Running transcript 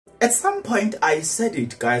At some point I said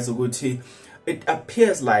it, guys, Uguti. It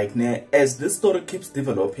appears like as this story keeps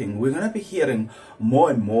developing, we're going to be hearing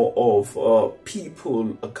more and more of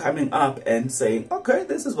people coming up and saying, okay,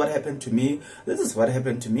 this is what happened to me, this is what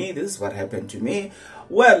happened to me, this is what happened to me.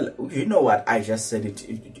 Well, you know what, I just said it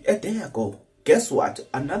a day ago. Guess what?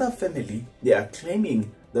 Another family, they are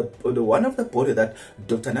claiming the one of the body that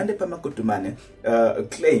Dr.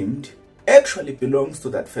 Nandipha claimed actually belongs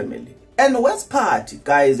to that family. And the worst part,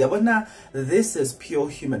 guys, this is pure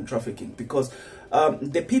human trafficking, because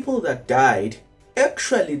the people that died,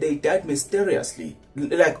 actually they died mysteriously.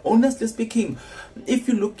 Like, honestly speaking, if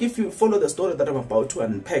you follow the story that I'm about to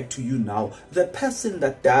unpack to you now, the person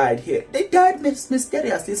that died here, they died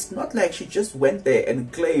mysteriously. It's not like she just went there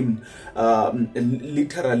and claimed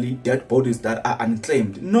literally dead bodies that are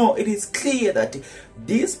unclaimed. No, it is clear that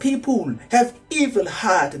these people have evil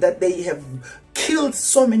heart, that they have killed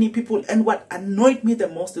so many people. And what annoyed me the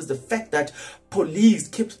most is the fact that police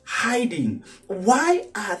keeps hiding. Why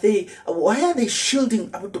are they shielding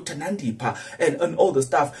about Dr. Nandipha and all the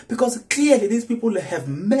stuff? Because clearly these people have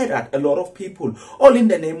murdered a lot of people, all in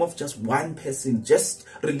the name of just one person just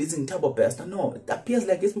releasing turbo best. No, it appears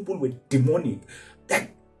like these people were demonic.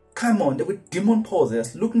 Like, come on, they were demon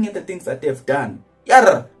possessed, looking at the things that they've done.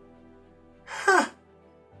 Yarr! Ha!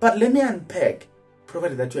 But let me unpack,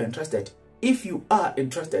 provided that you're interested. If you are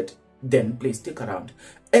interested, then please stick around.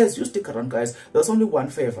 As you stick around, guys, there's only one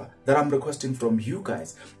favor that I'm requesting from you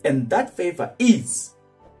guys, and that favor is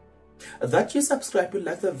that you subscribe, you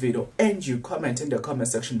like the video, and you comment in the comment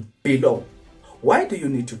section below. Why do you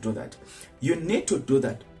need to do that? You need to do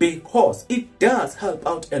that because it does help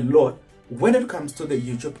out a lot when it comes to the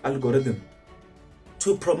YouTube algorithm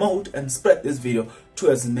to promote and spread this video to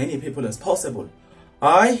as many people as possible.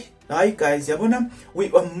 Hi guys, we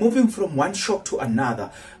are moving from one shock to another.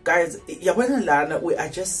 Guys, we are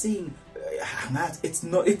just seeing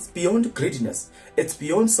it's beyond greediness, it's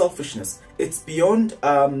beyond selfishness, it's beyond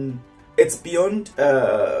there's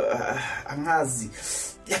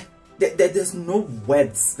no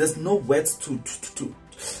words, to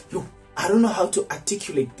I don't know how to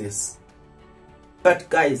articulate this. But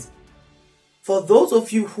guys, for those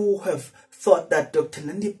of you who have thought that Dr.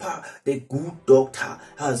 Nandipha, the good doctor,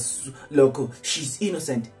 she's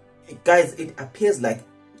innocent, guys, it appears like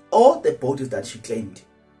all the bodies that she claimed,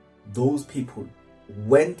 those people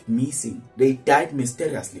went missing. They died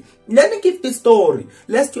mysteriously. Let me give this story,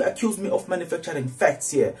 lest you accuse me of manufacturing facts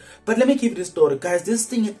here. But let me give this story, guys. This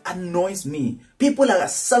thing annoys me. People are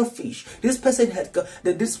selfish. This person had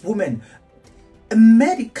this woman, a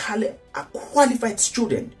medically qualified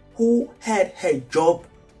student who had her job,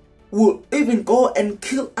 will even go and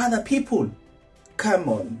kill other people. Come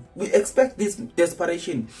on, we expect this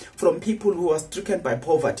desperation from people who are stricken by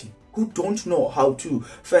poverty, who don't know how to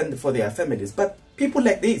fend for their families. But people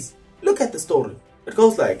like this, look at the story. It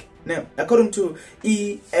goes like, now, according to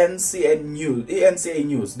ENCA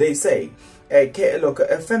News, they say, a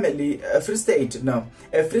Free State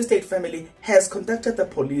family has contacted the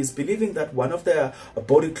police, believing that one of their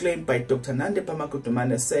body claimed by Dr.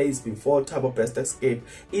 Nandipha says before Thabo Best escape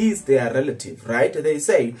is their relative, right? They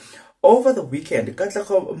say, over the weekend,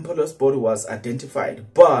 Katlego Mpolo's body was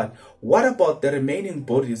identified, but what about the remaining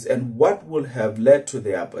bodies and what would have led to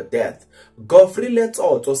their death? Godfrey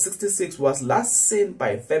Letsoto, 66, was last seen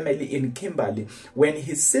by family in Kimberley when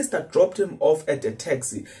his sister dropped him off at a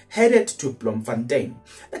taxi headed to Bloemfontein.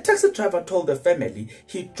 The taxi driver told the family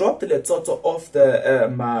he dropped Letsoto off the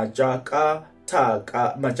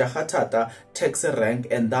Majahatata taxi rank,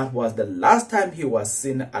 and that was the last time he was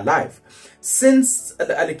seen alive. Since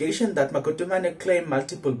the allegation that Makotumane claimed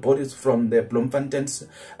multiple bodies from the Bloemfontein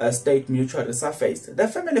State Mutual resurfaced, the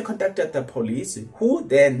family contacted the police, who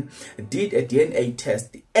then did a DNA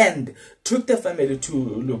test and took the family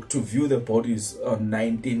to view the bodies on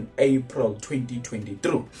 19 April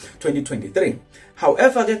 2023.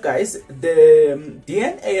 However, guys, the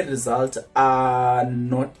DNA results are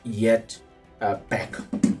not yet back.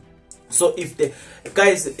 So if the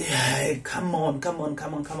guys, come on.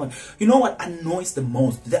 You know what annoys the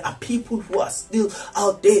most? There are people who are still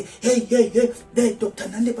out there. Hey, Dr.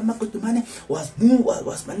 Nandipha was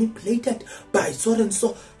manipulated by so and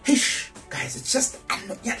so. Hish, guys, it's just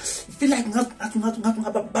yeah. You feel like man.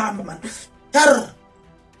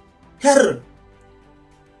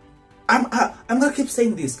 I'm gonna keep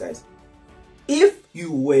saying this, guys. If we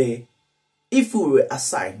were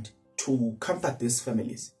assigned to comfort these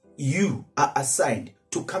families, you are assigned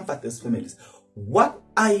to comfort these families, what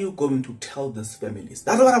are you going to tell these families?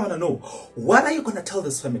 That's what I want to know. What are you going to tell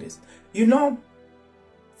these families? You know,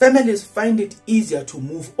 families find it easier to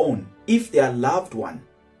move on if their loved one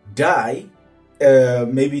die,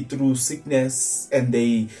 maybe through sickness, and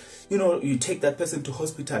they, you take that person to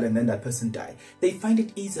hospital and then that person die. They find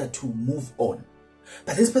it easier to move on.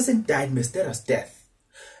 But this person died mysterious death.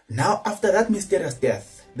 Now, after that mysterious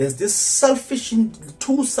death, there's this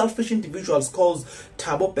two selfish individuals called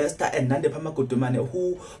Thabo Bester and Nandipha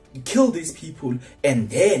who kill these people, and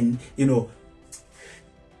then, you.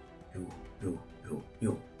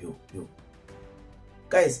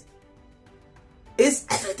 Guys, is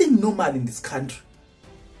everything normal in this country?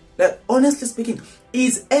 Like, honestly speaking,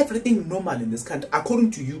 is everything normal in this country?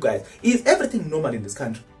 According to you guys, is everything normal in this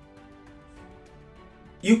country?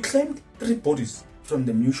 You claimed 3 bodies from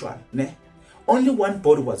the mutual, ne? Only 1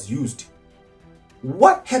 body was used.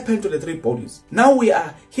 What happened to the 3 bodies? Now we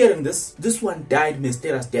are hearing this one died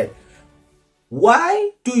mysterious death.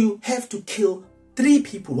 Why do you have to kill 3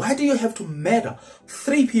 people? Why do you have to murder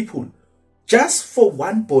 3 people just for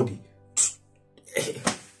 1 body?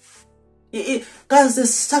 Guys,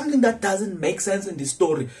 there's something that doesn't make sense in this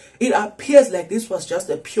story. It appears like this was just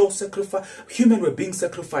a pure sacrifice. Humans were being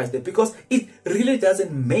sacrificed there, because it really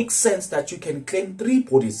doesn't make sense that you can claim 3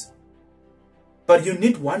 bodies, but you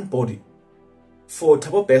need 1 body for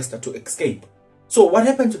Thabo Bester to escape. So what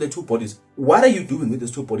happened to the 2 bodies? What are you doing with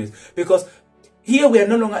these 2 bodies? Because here we are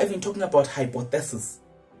no longer even talking about hypothesis.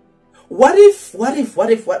 What if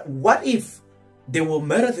they will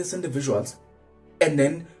murder these individuals and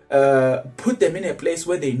then put them in a place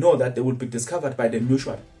where they know that they will be discovered by the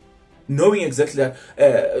mutual, knowing exactly that,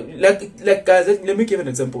 like guys, let me give an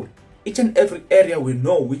example. Each and every area, we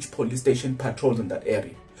know which police station patrols in that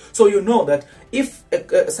area. So you know that if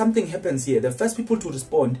something happens here, the first people to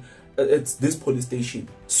respond, it's this police station.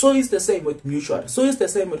 So it's the same with mutual. So it's the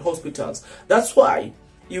same with hospitals. That's why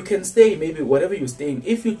you can stay, maybe wherever you're staying,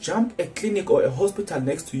 if you jump a clinic or a hospital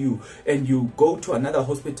next to you and you go to another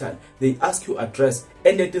hospital, they ask you address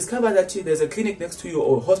and they discover that there's a clinic next to you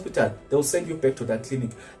or a hospital, they'll send you back to that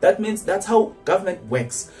clinic. That means that's how government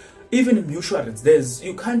works. Even in mutuaries,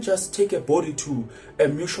 you can't just take a body to a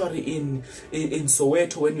mutuary in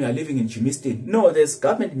Soweto when you are living in Jimistin. No, there's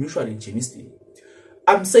government mutuary in Jimistin.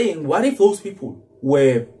 I'm saying, what if those people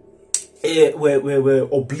were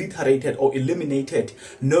obliterated or eliminated,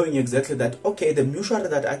 knowing exactly that, okay, the mutual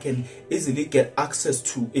that I can easily get access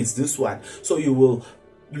to is this one. So you will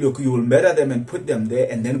murder them and put them there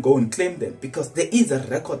and then go and claim them, because there is a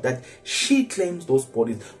record that she claims those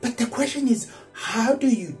bodies. But the question is, how do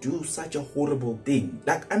you do such a horrible thing?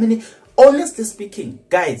 Like, I mean, honestly speaking,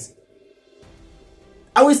 guys,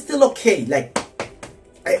 are we still okay? Like,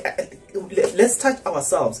 let's touch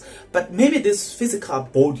ourselves. But maybe this physical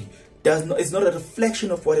body is not a reflection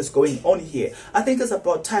of what is going on here. I think it's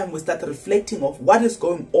about time we start reflecting of what is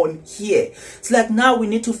going on here. It's like now we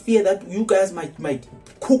need to fear that you guys might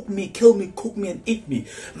cook me, kill me, cook me and eat me.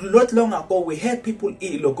 Not long ago we had people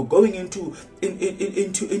going into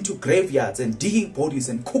graveyards and digging bodies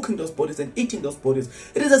and cooking those bodies and eating those bodies.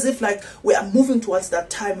 It is as if like we are moving towards that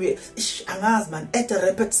time where man, at a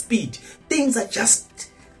rapid speed, things are just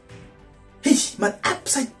man,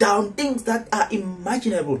 upside down, things that are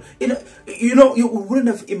imaginable. You wouldn't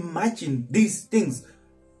have imagined these things.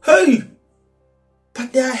 Hey,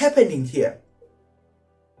 but they are happening here.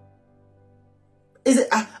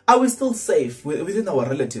 Are we still safe within our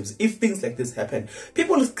relatives if things like this happen?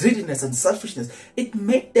 People's greediness and selfishness, it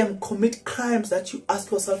made them commit crimes that you ask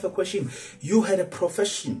yourself a question. You had a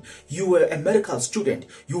profession, you were a medical student,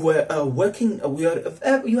 you were working, you had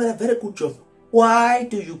a very good job. Why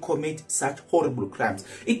do you commit such horrible crimes?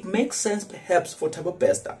 It makes sense perhaps for Thabo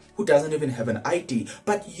Bester, who doesn't even have an ID.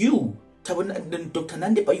 But you, Dr.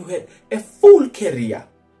 Nandipha, you had a full career,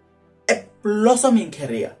 a blossoming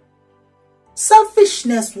career.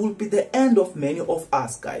 Selfishness will be the end of many of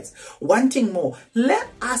us, guys. Wanting more. Let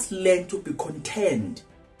us learn to be content.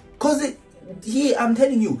 Because here, I'm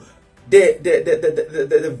telling you,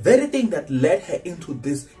 the very thing that led her into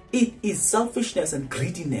this, it is selfishness and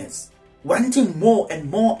greediness. Wanting more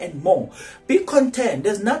and more and more. Be content.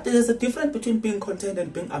 There's a difference between being content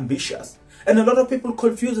and being ambitious. And a lot of people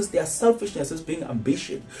confuses their selfishness as being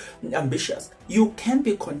ambitious. You can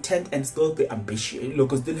be content and still be ambitious.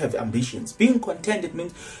 Still have ambitions. Being content, it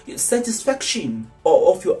means satisfaction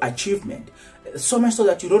of your achievement. So much so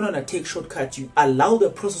that you don't want to take shortcuts. You allow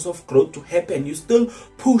the process of growth to happen. You still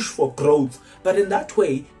push for growth. But in that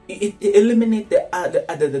way, it eliminates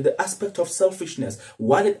the aspect of selfishness,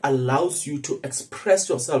 while it allows you to express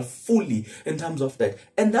yourself fully in terms of that.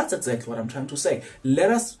 And that's exactly what I'm trying to say.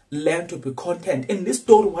 Let us learn to be content. In this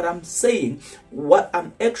story, what I'm saying, what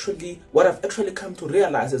I've actually come to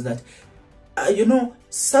realize is that,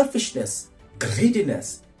 selfishness,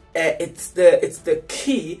 greediness, it's the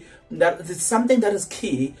key, that it's something that is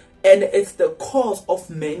key, and it's the cause of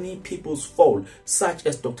many people's fall, such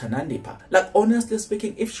as Dr. Nandipha. Like, honestly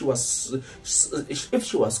speaking, if she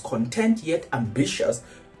was content yet ambitious,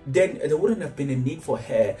 then there wouldn't have been a need for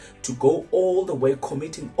her to go all the way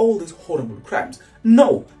committing all these horrible crimes.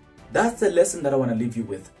 No, that's the lesson that I want to leave you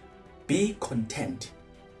with. Be content,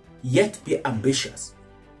 yet be ambitious.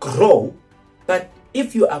 Grow, but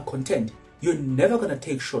if you are content, you're never going to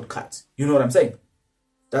take shortcuts. You know what I'm saying?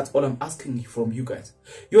 That's all I'm asking from you guys.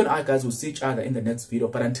 You and I, guys, will see each other in the next video.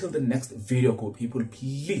 But until the next video, good people,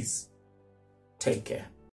 please take care.